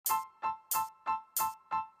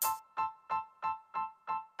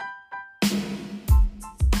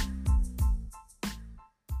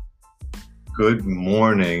Good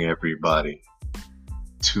morning, everybody.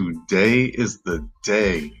 Today is the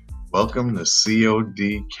day. Welcome to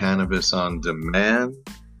COD Cannabis on Demand.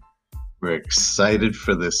 We're excited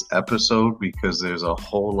for this episode because there's a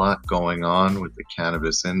whole lot going on with the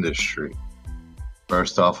cannabis industry.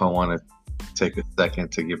 First off, I want to take a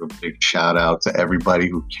second to give a big shout out to everybody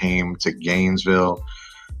who came to Gainesville,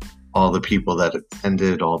 all the people that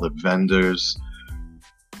attended, all the vendors.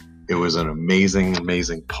 It was an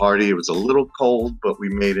amazing party. It was a little cold, but we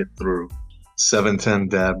made it through. 710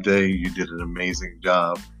 Dab Day, you did an amazing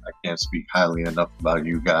job. I can't speak highly enough about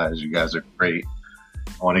you guys. You guys are great.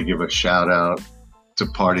 I want to give a shout out to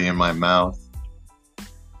Party in My Mouth.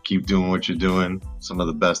 Keep doing what you're doing. Some of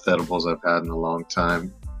the best edibles I've had in a long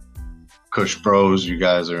time. Kush Bros, you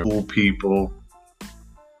guys are cool people.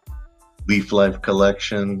 Leaf Life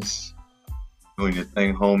Collections, doing your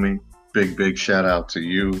thing, homie. Big shout out to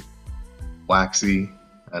you. Waxy,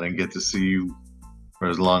 I didn't get to see you for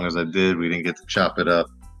as long as I did. We didn't get to chop it up,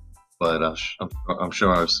 but I'm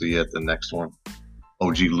sure I'll see you at the next one.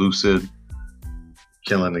 OG Lucid,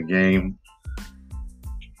 killing the game.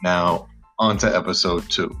 Now, on to episode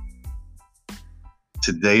 2.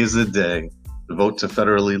 Today is the day. The vote to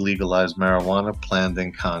federally legalize marijuana planned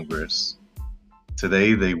in Congress.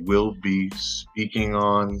 Today they will be speaking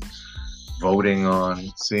on, voting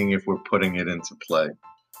on, seeing if we're putting it into play.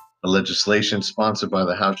 The legislation sponsored by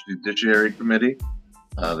the House Judiciary Committee,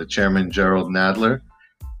 the chairman Gerald Nadler,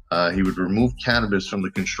 he would remove cannabis from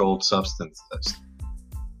the controlled substance list.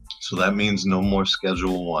 So that means no more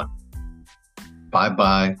Schedule 1.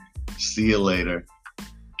 Bye-bye, see you later,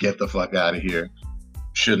 get the fuck out of here.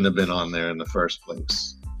 Shouldn't have been on there in the first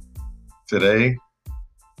place. Today,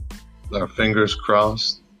 our fingers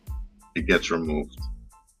crossed, it gets removed.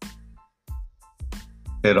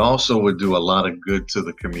 It also would do a lot of good to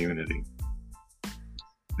the community.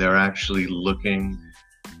 They're actually looking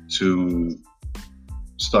to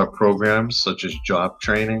start programs such as job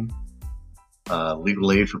training,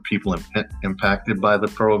 legal aid for people impacted by the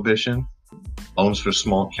prohibition, loans for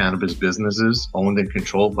small cannabis businesses owned and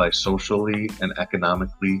controlled by socially and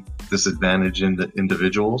economically disadvantaged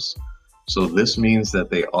individuals. So this means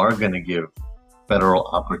that they are going to give federal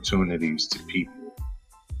opportunities to people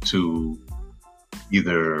to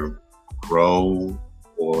either grow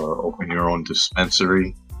or open your own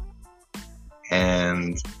dispensary.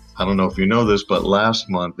 And I don't know if you know this, but last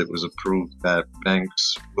month it was approved that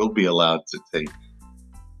banks will be allowed to take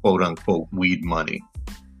quote unquote weed money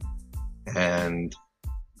and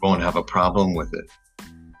won't have a problem with it.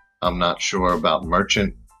 I'm not sure about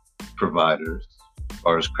merchant providers as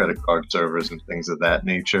far as credit card servers and things of that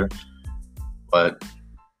nature, but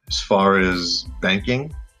as far as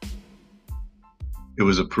banking, it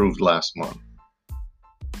was approved last month.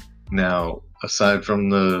 Now, aside from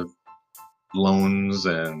the loans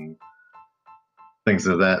and things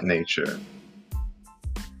of that nature,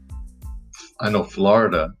 I know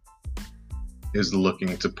Florida is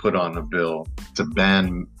looking to put on a bill to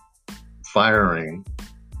ban firing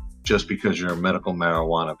just because you're a medical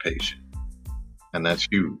marijuana patient. And that's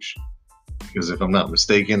huge. Because if I'm not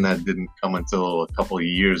mistaken, that didn't come until a couple of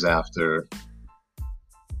years after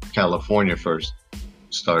California first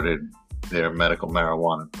started their medical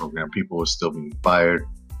marijuana program. People were still being fired.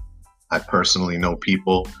 I personally know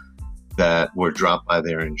people that were dropped by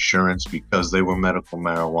their insurance because they were medical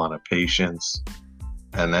marijuana patients.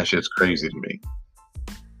 And that shit's crazy to me.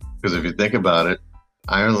 Because if you think about it,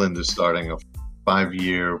 Ireland is starting a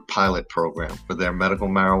 5-year pilot program for their medical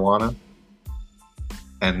marijuana.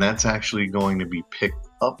 And that's actually going to be picked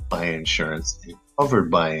up by insurance and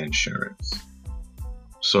covered by insurance.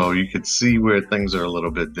 So you could see where things are a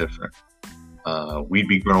little bit different. We'd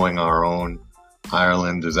be growing our own.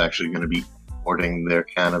 Ireland is actually going to be importing their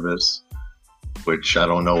cannabis, which I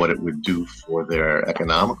don't know what it would do for their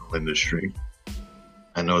economical industry.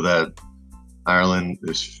 I know that Ireland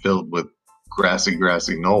is filled with grassy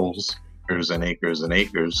knolls, acres and acres and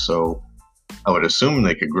acres, so I would assume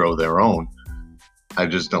they could grow their own. I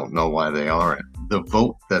just don't know why they aren't. The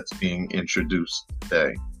vote that's being introduced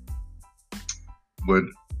today would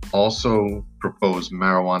also propose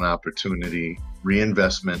marijuana opportunity,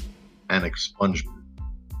 reinvestment, and expungement.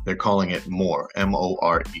 They're calling it MORE,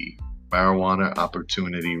 M-O-R-E, marijuana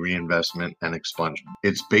opportunity, reinvestment, and expungement.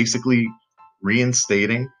 It's basically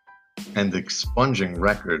reinstating and expunging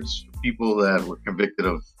records for people that were convicted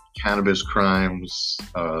of cannabis crimes,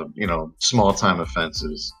 small-time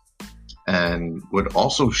offenses, and would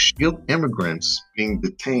also shield immigrants being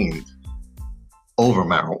detained over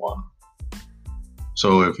marijuana.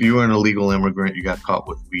 So if you were an illegal immigrant, you got caught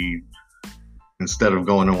with weed, instead of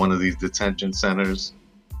going to one of these detention centers,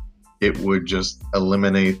 it would just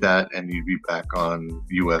eliminate that and you'd be back on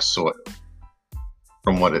US soil,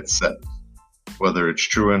 from what it says. Whether it's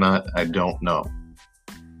true or not, I don't know.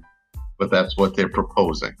 But that's what they're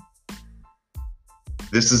proposing.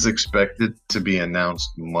 This is expected to be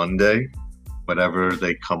announced Monday, whatever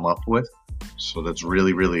they come up with. So that's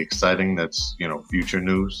really, really exciting. That's, future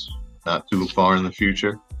news, not too far in the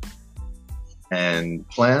future. And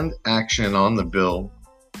planned action on the bill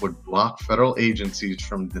would block federal agencies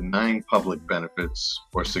from denying public benefits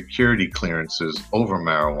or security clearances over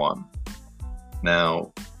marijuana.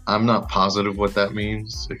 Now, I'm not positive what that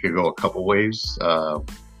means. It could go a couple ways.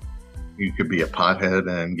 You could be a pothead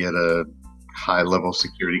and get a high-level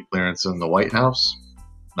security clearance in the White House.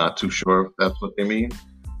 Not too sure if that's what they mean,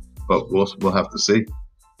 but we'll have to see.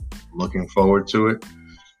 Looking forward to it.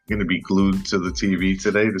 I'm going to be glued to the TV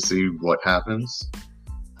today to see what happens.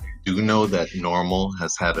 I do know that NORML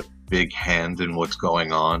has had a big hand in what's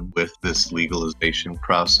going on with this legalization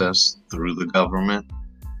process through the government.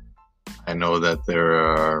 I know that there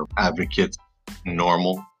are advocates in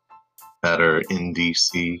NORML that are in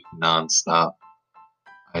DC nonstop.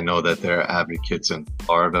 I know that there are advocates in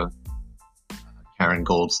Florida, Karen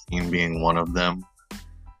Goldstein being one of them.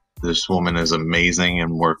 This woman is amazing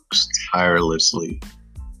and works tirelessly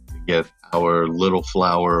to get our little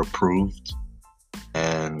flower approved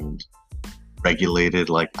and regulated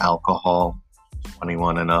like alcohol,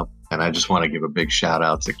 21 and up. And I just want to give a big shout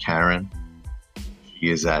out to Karen.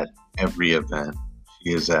 She is at every event.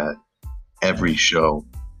 She is at every show.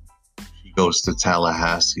 She goes to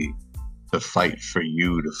Tallahassee to fight for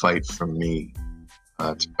you, to fight for me,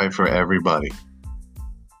 to fight for everybody,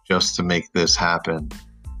 just to make this happen.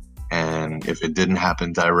 And if it didn't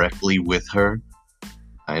happen directly with her,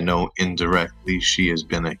 I know indirectly she has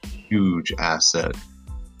been a huge asset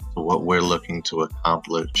to what we're looking to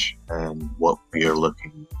accomplish and what we are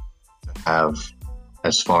looking to have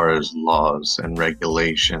as far as laws and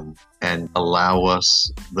regulation and allow us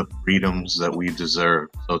the freedoms that we deserve.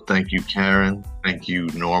 So thank you, Karen. Thank you,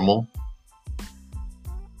 NORML.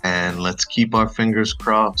 And let's keep our fingers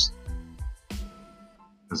crossed,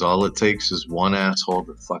 because all it takes is one asshole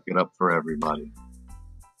to fuck it up for everybody.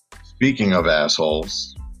 Speaking of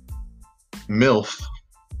assholes, MILF,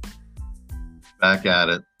 back at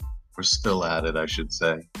it. We're still at it, I should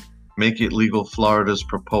say. Make It Legal Florida's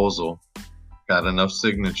proposal got enough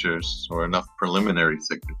signatures, or enough preliminary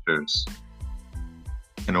signatures,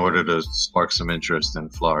 in order to spark some interest in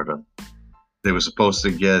Florida. They were supposed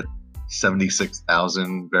to get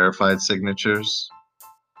 76,000 verified signatures.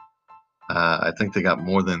 I think they got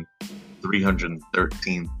more than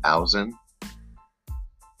 313,000.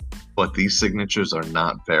 But these signatures are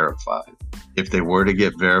not verified. If they were to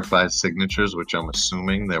get verified signatures, which I'm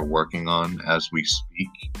assuming they're working on as we speak,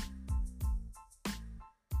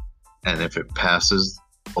 and if it passes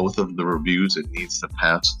both of the reviews it needs to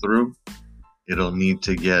pass through, it'll need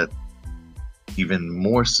to get even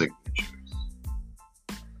more signatures.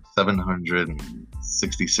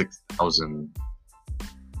 766,000,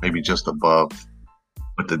 maybe just above.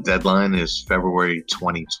 But the deadline is February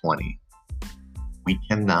 2020. We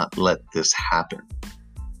cannot let this happen.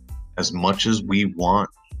 As much as we want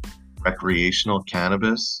recreational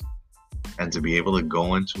cannabis and to be able to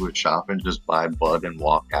go into a shop and just buy bud and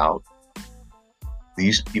walk out,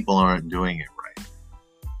 these people aren't doing it right.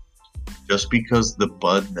 Just because the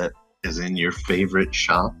bud that is in your favorite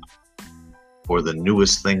shop or the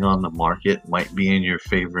newest thing on the market might be in your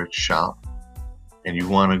favorite shop and you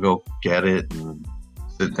want to go get it and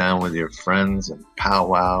sit down with your friends and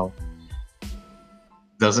powwow,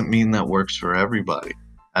 doesn't mean that works for everybody.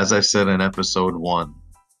 As I said in episode 1,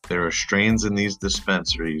 there are strains in these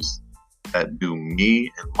dispensaries that do me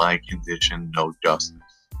and my condition no justice.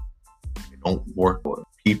 They don't work for it.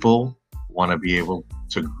 People want to be able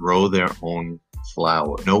to grow their own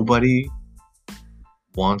flower. Nobody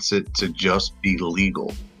wants it to just be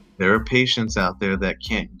legal. There are patients out there that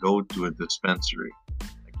can't go to a dispensary.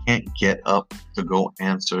 They can't get up to go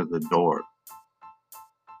answer the door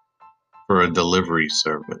for a delivery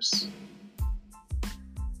service.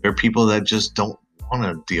 There are people that just don't want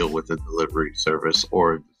to deal with a delivery service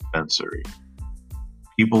or a dispensary.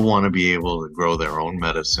 People want to be able to grow their own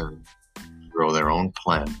medicine, grow their own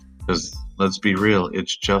plant. Because let's be real,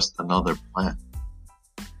 it's just another plant.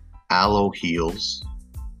 Aloe heals.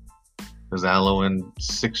 There's aloe in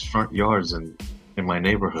 6 front yards in my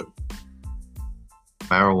neighborhood.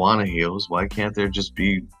 Marijuana heals. Why can't there just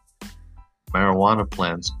be marijuana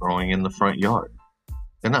plants growing in the front yard?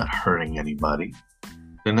 They're not hurting anybody.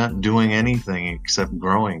 They're not doing anything except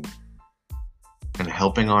growing and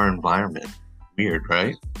helping our environment. Weird,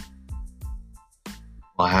 right?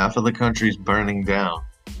 While half of the country is burning down,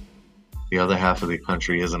 the other half of the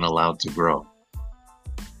country isn't allowed to grow.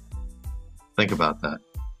 Think about that.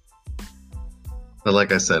 But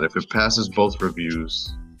like I said, if it passes both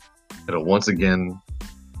reviews, it'll once again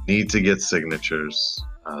need to get signatures.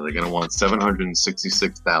 They're going to want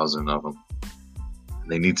 766,000 of them.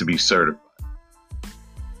 And they need to be certified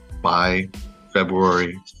by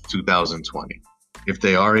February 2020. If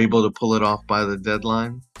they are able to pull it off by the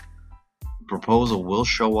deadline, the proposal will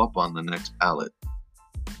show up on the next ballot.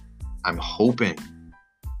 I'm hoping,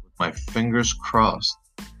 with my fingers crossed,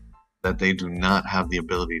 that they do not have the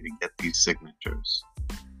ability to get these signatures.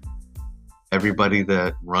 Everybody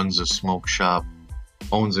that runs a smoke shop,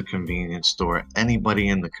 owns a convenience store, anybody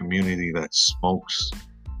in the community that smokes,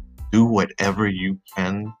 do whatever you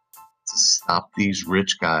can to stop these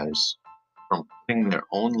rich guys from putting their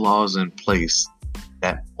own laws in place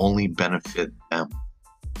that only benefit them.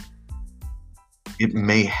 It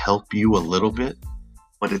may help you a little bit,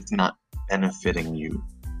 but it's not benefiting you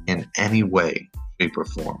in any way, shape, or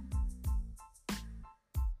form.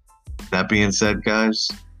 That being said, guys,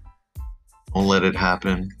 don't let it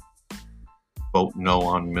happen. Vote no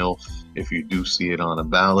on MILF if you do see it on a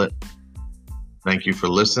ballot. Thank you for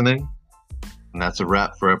listening. And that's a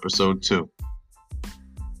wrap for episode 2.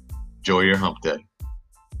 Enjoy your hump day.